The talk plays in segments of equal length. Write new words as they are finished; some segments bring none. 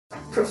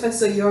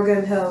Professor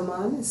Jörgen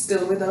Hellman is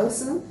still with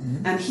us,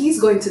 and he's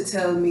going to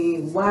tell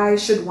me why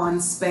should one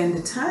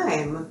spend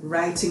time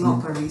writing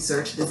up a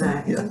research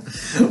design.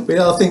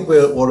 Well, I think we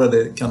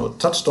already kind of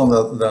touched on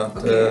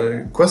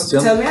that question.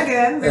 Tell me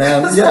again.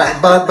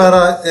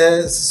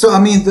 So I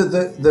mean,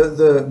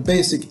 the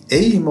basic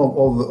aim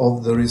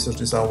of the research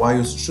design, why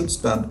you should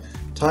spend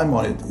time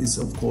on it, is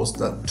of course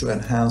that to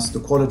enhance the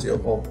quality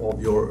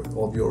of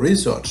your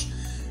research,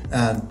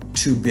 and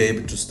to be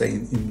able to stay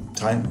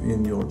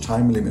in your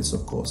time limits,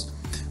 of course.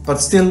 But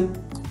still,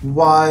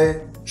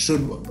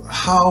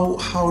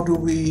 how do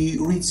we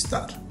reach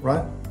that,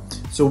 right?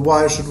 So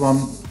why should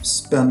one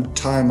spend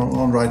time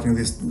on writing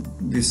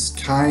this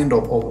kind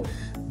of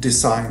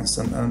designs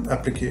and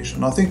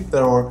application? I think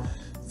there are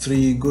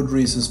 3 good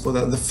reasons for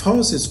that. The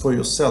first is for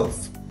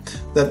yourself.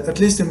 That, at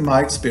least in my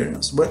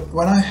experience,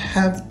 when I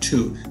have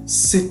to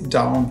sit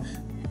down,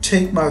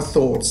 take my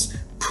thoughts,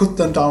 put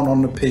them down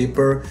on the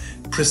paper,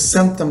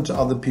 present them to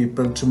other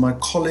people, to my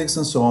colleagues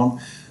and so on,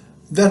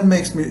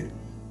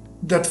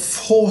 that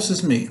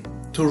forces me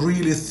to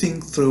really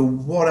think through,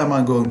 what am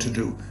I going to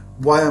do?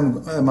 Why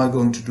am I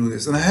going to do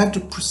this? And I have to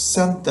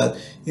present that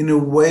in a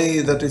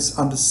way that is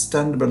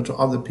understandable to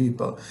other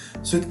people.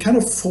 So it kind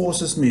of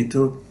forces me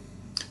to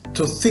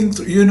think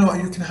through. You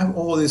can have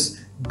all these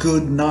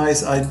good,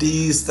 nice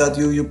ideas that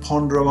you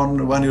ponder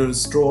on when you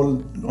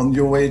stroll on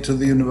your way to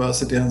the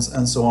university and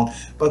so on.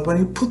 But when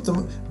you put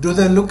them, do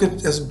they look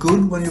as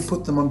good when you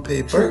put them on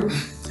paper?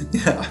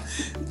 Yeah,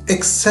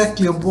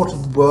 exactly. What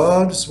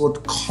words,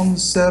 what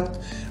concept.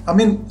 I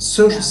mean,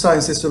 social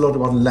science is a lot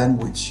about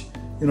language.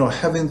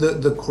 Having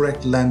the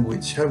correct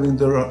language, having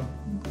the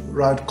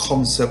right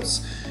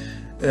concepts,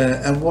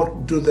 and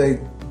what do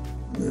they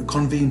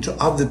convene to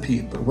other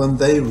people when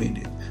they read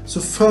it. So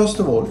first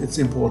of all, it's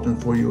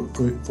important for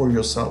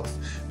yourself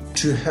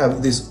to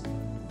have this,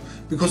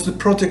 because the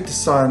project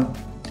design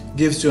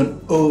gives you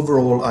an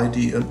overall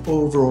idea, an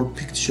overall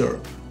picture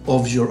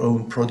of your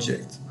own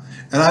project.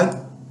 And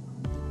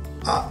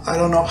I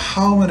don't know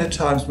how many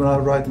times when I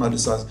write my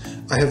designs,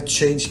 I have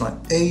changed my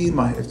aim,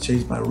 I have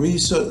changed my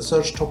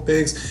research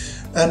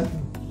topics, and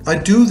I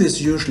do this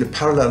usually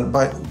parallel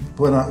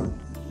when I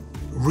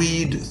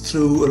read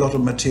through a lot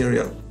of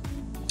material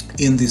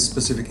in this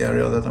specific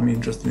area that I'm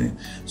interested in.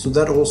 So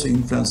that also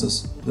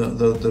influences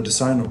the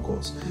design, of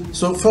course.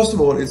 So first of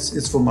all,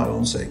 it's for my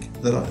own sake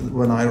that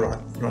when I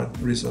write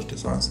research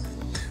designs.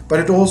 But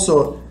it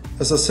also,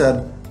 as I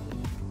said,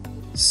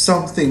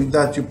 something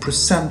that you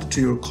present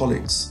to your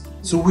colleagues.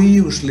 So we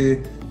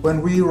usually,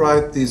 when we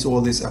write all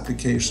these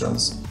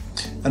applications,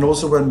 and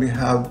also when we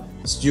have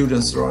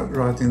students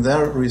writing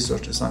their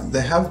research design,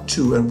 they have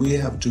to, and we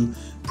have to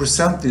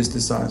present these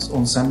designs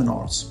on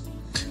seminars.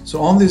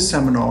 So on these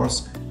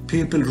seminars,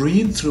 people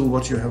read through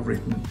what you have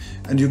written,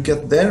 and you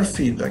get their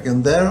feedback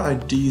and their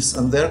ideas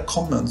and their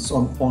comments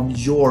on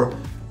your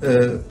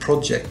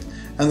project.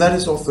 And that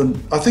is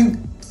often, I think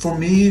for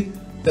me,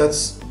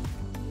 that's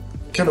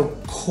kind of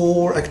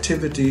core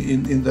activity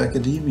in the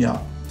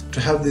academia, to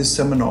have these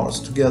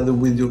seminars together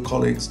with your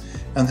colleagues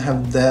and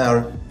have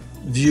their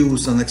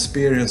views and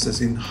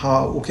experiences in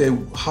how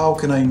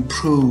can I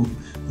improve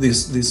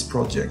this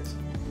project.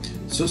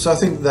 So I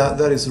think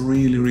that is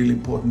really, really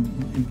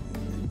important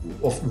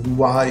of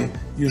why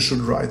you should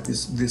write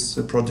this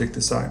project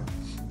design,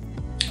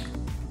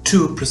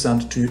 to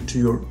present to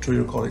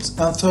your colleagues.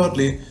 And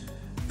thirdly,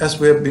 as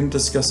we have been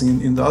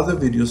discussing in the other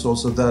videos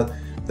also, that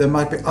there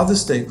might be other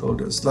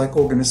stakeholders like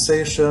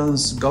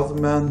organizations,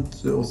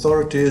 government,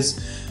 authorities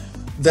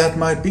that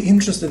might be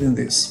interested in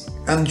this,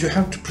 and you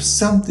have to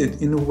present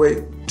it in a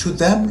way to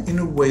them, in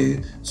a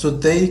way so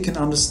they can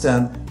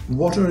understand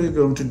what are you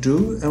going to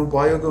do and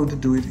why you're going to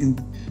do it.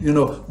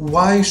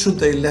 Why should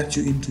they let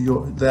you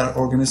into their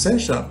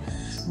organization?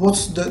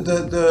 What's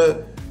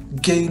the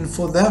gain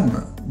for them?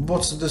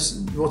 What's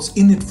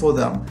in it for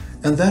them?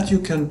 And that you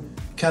can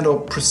kind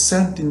of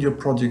present in your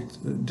project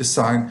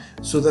design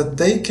so that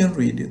they can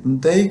read it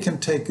and they can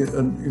take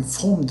an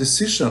informed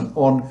decision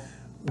on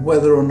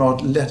whether or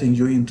not letting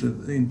you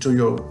into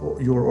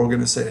your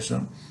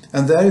organization.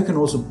 And there you can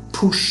also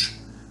push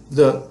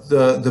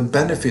the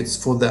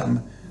benefits for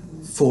them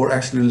for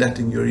actually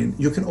letting you in.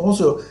 You can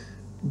also,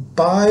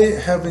 by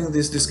having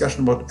this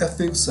discussion about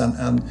ethics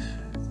and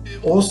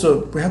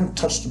also, we haven't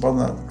touched upon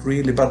that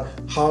really, but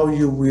how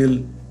you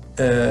will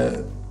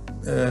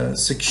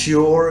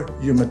secure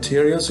your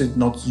materials so it's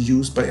not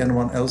used by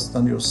anyone else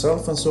than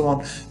yourself and so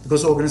on,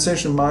 because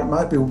organization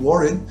might be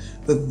worried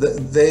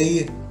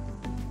that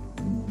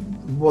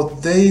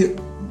what they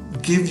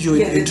give you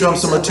in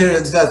terms of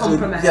materials that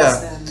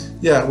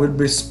will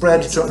be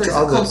spread to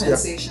others.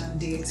 Compensation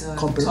data,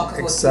 talk about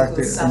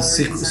exactly, and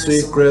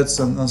secrets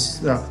and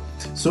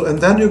so and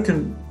then you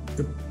can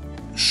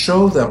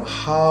show them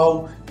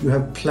how you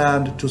have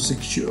planned to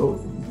secure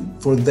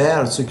for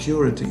their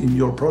security in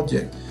your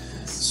project.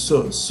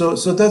 So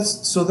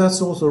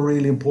that's also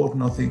really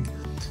important, I think.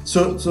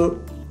 So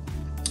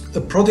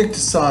the project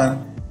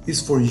design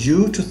is for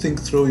you to think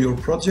through your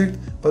project,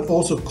 but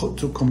also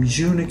to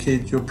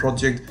communicate your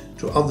project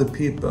to other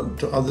people,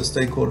 to other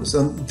stakeholders.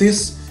 And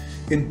this,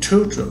 in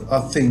total,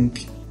 I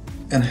think,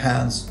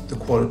 enhance the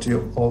quality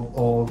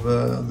of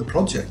the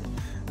project,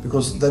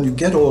 because then you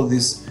get all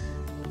these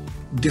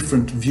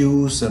different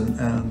views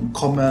and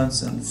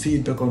comments and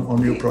feedback on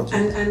your project.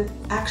 And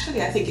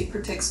actually, I think it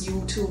protects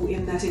you too,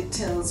 in that it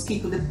tells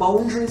people the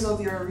boundaries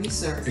of your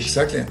research.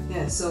 Exactly.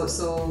 Yeah. So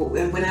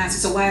when I ask,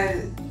 so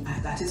why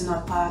that is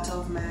not part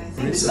of my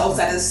thing? It's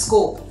outside the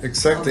scope.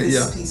 Exactly. Of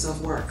this piece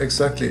of work.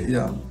 Exactly.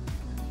 Yeah.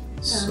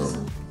 So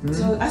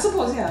I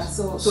suppose, yeah.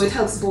 So it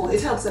helps both.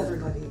 It helps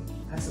everybody,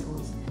 I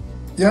suppose.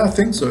 Yeah, I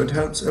think so. It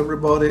helps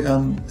everybody,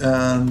 and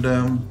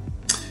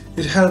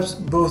it helps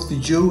both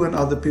you and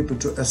other people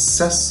to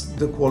assess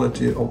the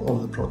quality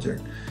of the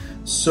project.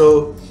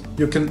 So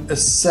you can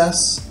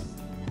assess,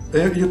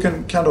 you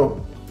can kind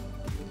of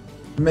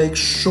make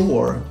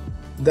sure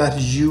that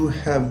you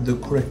have the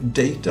correct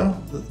data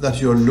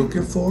that you're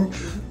looking for,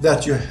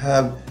 that you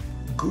have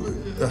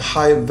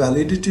high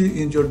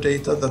validity in your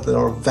data, that they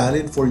are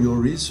valid for your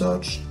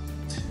research.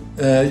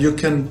 You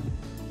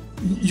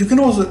can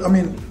also, I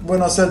mean,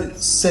 when I said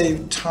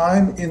save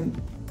time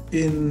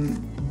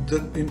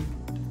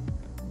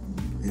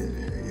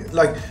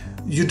like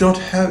you don't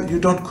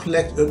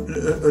collect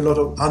a lot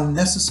of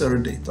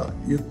unnecessary data.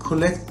 You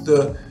collect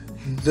the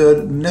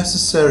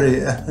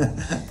necessary.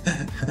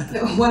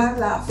 Why I'm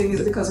laughing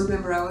is because,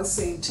 remember, I was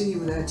saying to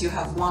you that you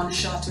have one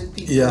shot with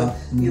people. Yeah.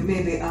 You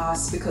maybe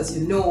ask because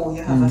you know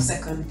you have a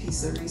second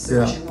piece of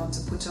research you want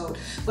to put out,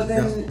 but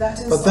then that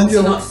is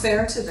also not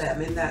fair to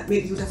them, in that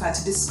maybe you'd have had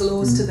to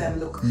disclose to them,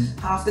 look,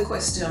 half the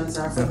questions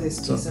are for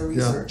this piece of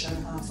research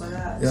and half for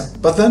that. Yeah,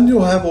 but then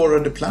you have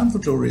already planned for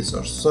your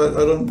research, so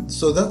I don't.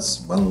 So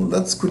that's, well,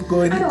 let's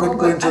go into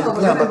the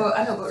plan.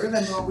 But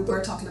remember, we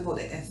were talking about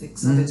the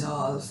ethics of it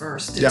all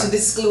first, to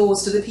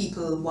disclose to the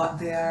people what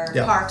they are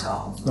part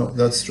of. No,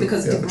 that's true.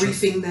 Because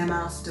debriefing them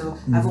after,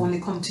 I've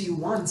only come to you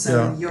once,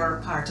 and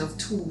you're part of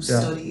two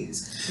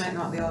studies, might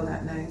not be all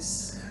that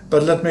nice.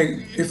 But let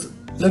me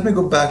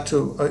go back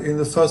to in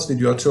the first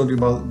video I told you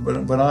about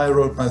when I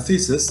wrote my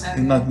thesis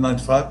in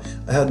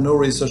 1995. I had no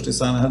research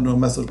design, I had no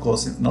method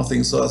course,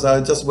 nothing. So I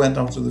just went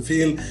out to the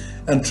field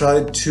and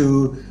tried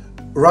to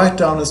write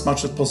down as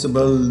much as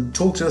possible,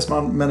 talk to as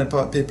many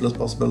people as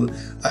possible.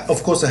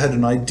 Of course, I had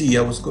an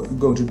idea. I was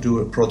going to do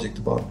a project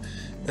about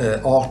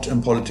art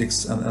and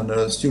politics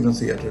and student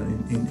theater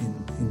in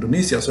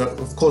Indonesia. So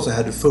of course I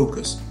had a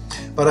focus.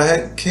 But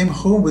I came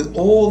home with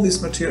all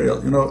this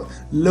material,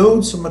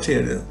 loads of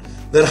material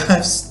that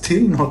I've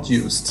still not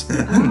used.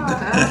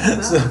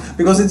 So,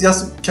 because it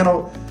just kind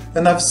of,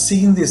 and I've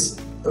seen this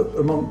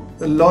among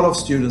a lot of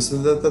students,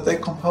 that they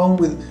come home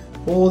with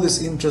all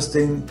this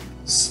interesting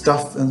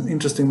stuff and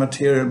interesting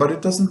material, but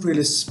it doesn't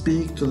really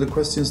speak to the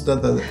questions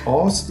that they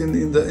asked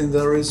in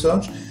the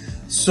research.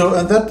 So,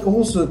 and that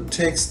also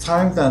takes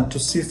time then to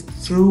sift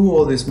through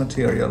all this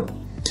material.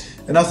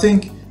 And I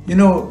think,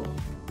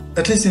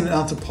 at least in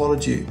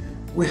anthropology,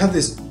 we have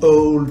this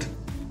old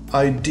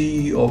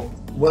idea of,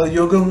 well,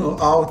 you're going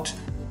out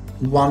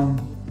one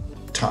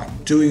time,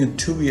 doing a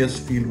 2 years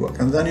fieldwork,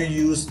 and then you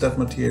use that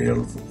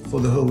material for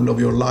the whole of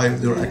your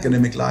life, your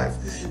academic life.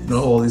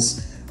 All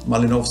these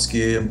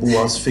Malinowski and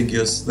Boas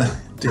figures that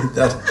did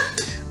that.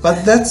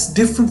 But that's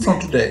different from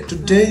today.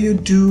 Today you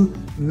do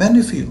many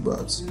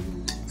fieldworks,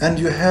 and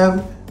you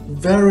have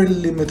very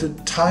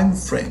limited time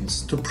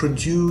frames to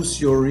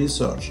produce your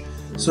research.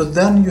 So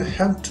then you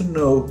have to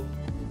know,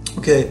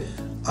 okay,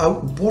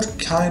 what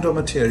kind of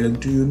material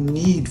do you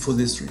need for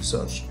this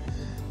research?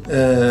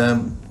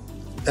 And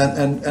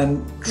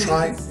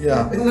try,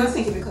 I'm not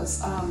thinking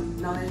because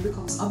knowledge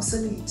becomes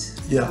obsolete.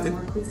 Yeah,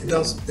 it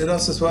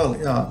does as well,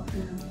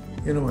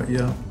 In a way,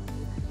 All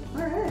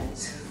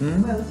right.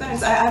 Well,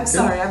 thanks. I'm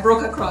sorry, I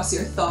broke across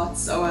your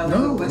thoughts a while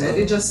ago, but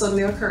it just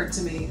suddenly occurred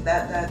to me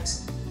that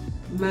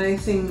my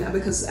thing,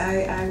 because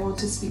I want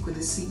to speak with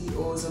the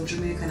CEOs of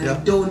Jamaica, and I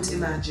don't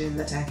imagine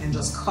that I can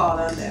just call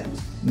on them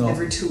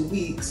every 2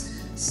 weeks.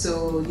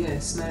 So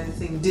yes, my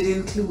thing did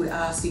include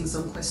asking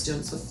some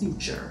questions for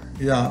future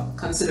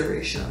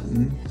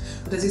consideration.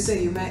 But as you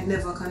say, you might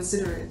never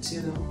consider it,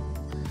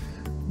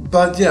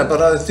 But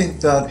I think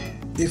that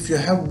if you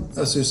have,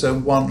 as you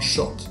said, one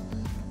shot,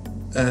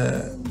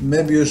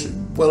 maybe you should,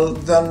 well,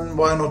 then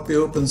why not be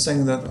open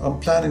saying that I'm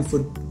planning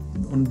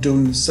on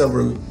doing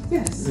several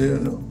papers,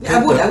 and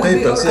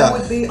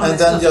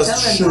then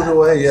just shoot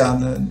away,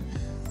 and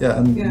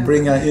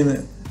bring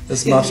in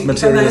as much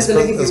material as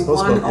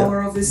possible. 1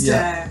 hour of his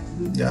time,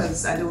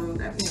 because I don't,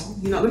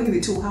 you're not going to give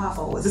me 2 half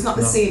hours. It's not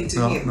the same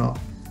to him.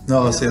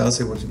 No, I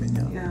see what you mean.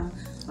 Yeah.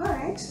 All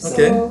right.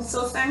 Okay.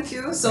 So thank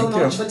you so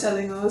much for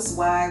telling us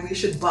why we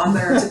should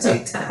bother to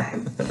take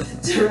time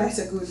to write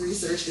a good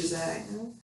research design.